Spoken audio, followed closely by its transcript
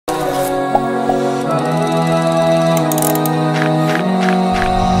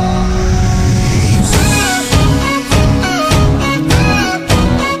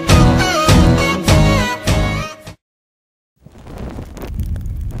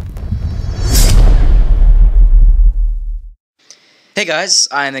Hey guys,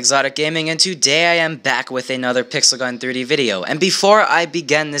 I'm ExxotikGaming and today I am back with another Pixel Gun 3D video. And before I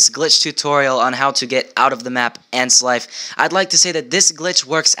begin this glitch tutorial on how to get out of the map Ants Life, I'd like to say that this glitch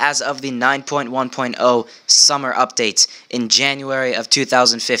works as of the 9.1.0 summer update in January of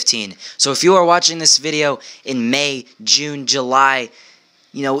 2015. So if you are watching this video in May, June, July,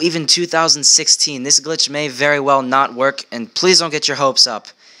 even 2016, this glitch may very well not work, and please don't get your hopes up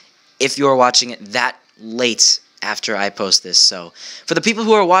if you are watching it that late after I post this. So for the people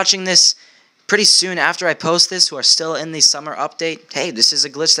who are watching this pretty soon after I post this, who are still in the summer update, hey, this is a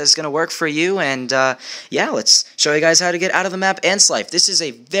glitch that's going to work for you, and yeah, let's show you guys how to get out of the map Ants Life. This is a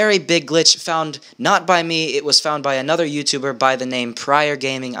very big glitch found not by me, it was found by another YouTuber by the name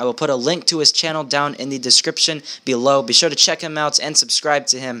ExxotikGaming. I will put a link to his channel down in the description below. Be sure to check him out and subscribe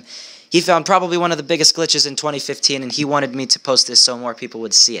to him. He found probably one of the biggest glitches in 2015, and he wanted me to post this so more people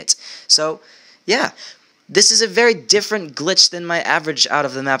would see it. So, yeah. This is a very different glitch than my average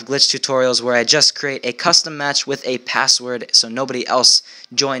out-of-the-map glitch tutorials where I just create a custom match with a password so nobody else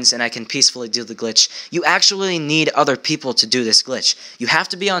joins and I can peacefully do the glitch. You actually need other people to do this glitch. You have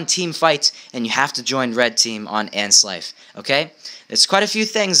to be on Team Fight and you have to join Red Team on Ants Life, okay? There's quite a few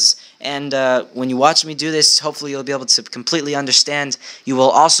things, and when you watch me do this, hopefully you'll be able to completely understand. You will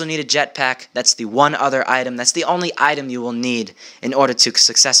also need a jetpack. That's the one other item. That's the only item you will need in order to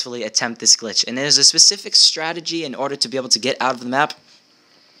successfully attempt this glitch. And there's a specific strategy in order to be able to get out of the map.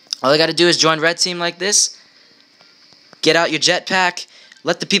 All you got to do is join Red Team like this. Get out your jetpack.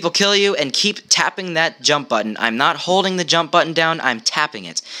 Let the people kill you, and keep tapping that jump button. I'm not holding the jump button down, I'm tapping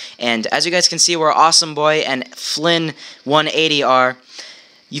it. And as you guys can see, where Awesome Boy and Flynn 180 are,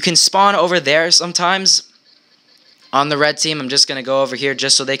 you can spawn over there sometimes on the red team. I'm just going to go over here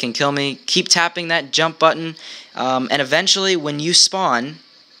just so they can kill me. Keep tapping that jump button, and eventually when you spawn,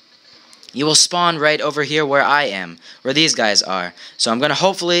 you will spawn right over here where I am, where these guys are. So I'm going to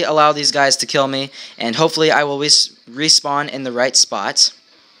hopefully allow these guys to kill me, and hopefully I will respawn in the right spot.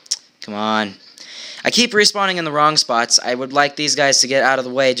 Come on. I keep respawning in the wrong spots. I would like these guys to get out of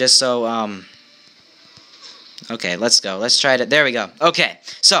the way just so, okay, let's go. Let's try it. There we go. Okay,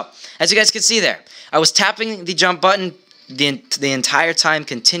 so, as you guys can see there, I was tapping the jump button the entire time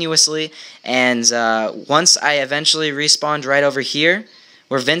continuously, and once I eventually respawned right over here,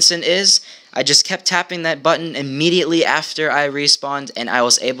 where Vincent is, I just kept tapping that button immediately after I respawned, and I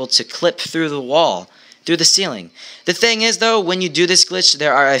was able to clip through the wall, through the ceiling. The thing is, though, when you do this glitch,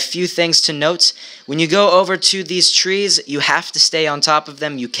 there are a few things to note. When you go over to these trees, you have to stay on top of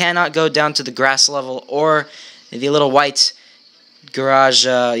them. You cannot go down to the grass level or the little white garage,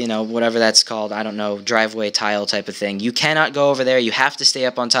 whatever that's called, I don't know, driveway tile type of thing. You cannot go over there. You have to stay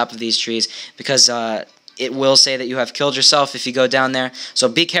up on top of these trees because it will say that you have killed yourself if you go down there. So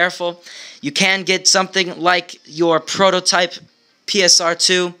be careful. You can get something like your prototype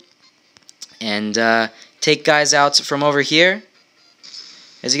PSR2 and take guys out from over here.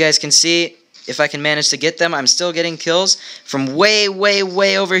 As you guys can see, if I can manage to get them, I'm still getting kills from way, way,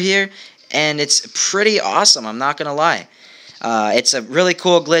 way over here, and it's pretty awesome, I'm not going to lie. It's a really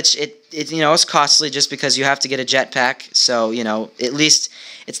cool glitch. It's costly just because you have to get a jetpack, so, at least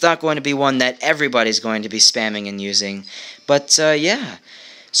it's not going to be one that everybody's going to be spamming and using. But, yeah.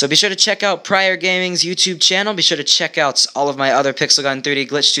 So be sure to check out ExxotikGaming's YouTube channel. Be sure to check out all of my other Pixel Gun 3D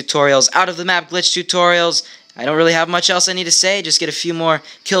glitch tutorials, out-of-the-map glitch tutorials. I don't really have much else I need to say. Just get a few more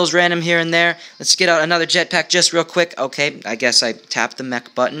kills random here and there. Let's get out another jetpack just real quick. Okay, I guess I tapped the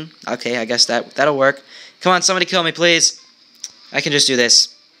mech button. Okay, I guess that'll work. Come on, somebody kill me, please. I can just do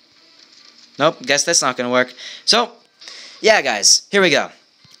this. Nope, guess that's not going to work. So, yeah, guys, here we go.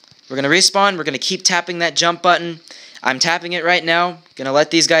 We're going to respawn. We're going to keep tapping that jump button. I'm tapping it right now. Going to let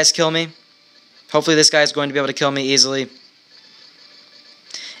these guys kill me. Hopefully this guy's going to be able to kill me easily.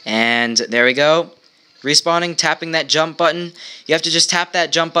 And there we go. Respawning, tapping that jump button. You have to just tap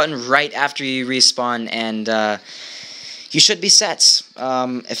that jump button right after you respawn, and you should be set.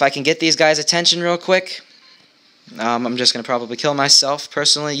 If I can get these guys' attention real quick, I'm just going to probably kill myself,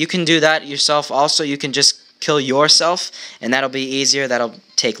 personally. You can do that yourself also. You can just kill yourself, and that'll be easier. That'll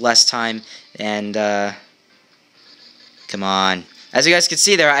take less time, and come on. As you guys can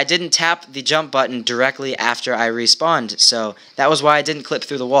see there, I didn't tap the jump button directly after I respawned, so that was why I didn't clip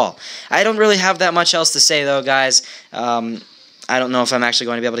through the wall. I don't really have that much else to say, though, guys. I don't know if I'm actually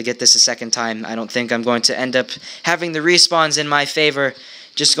going to be able to get this a second time. I don't think I'm going to end up having the respawns in my favor.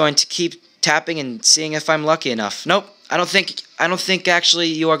 Just going to keep tapping and seeing if I'm lucky enough. Nope, I don't think actually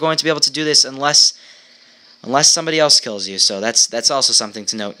you are going to be able to do this unless somebody else kills you. So that's also something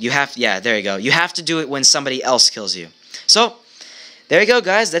to note. Yeah, there you go. You have to do it when somebody else kills you. So there you go,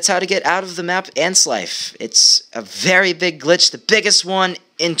 guys. That's how to get out of the map Ants Life. It's a very big glitch, the biggest one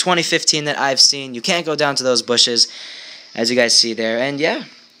in 2015 that I've seen. You can't go down to those bushes, as you guys see there. And yeah,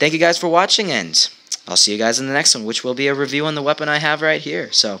 thank you guys for watching, and I'll see you guys in the next one, which will be a review on the weapon I have right here.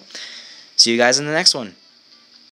 So, see you guys in the next one.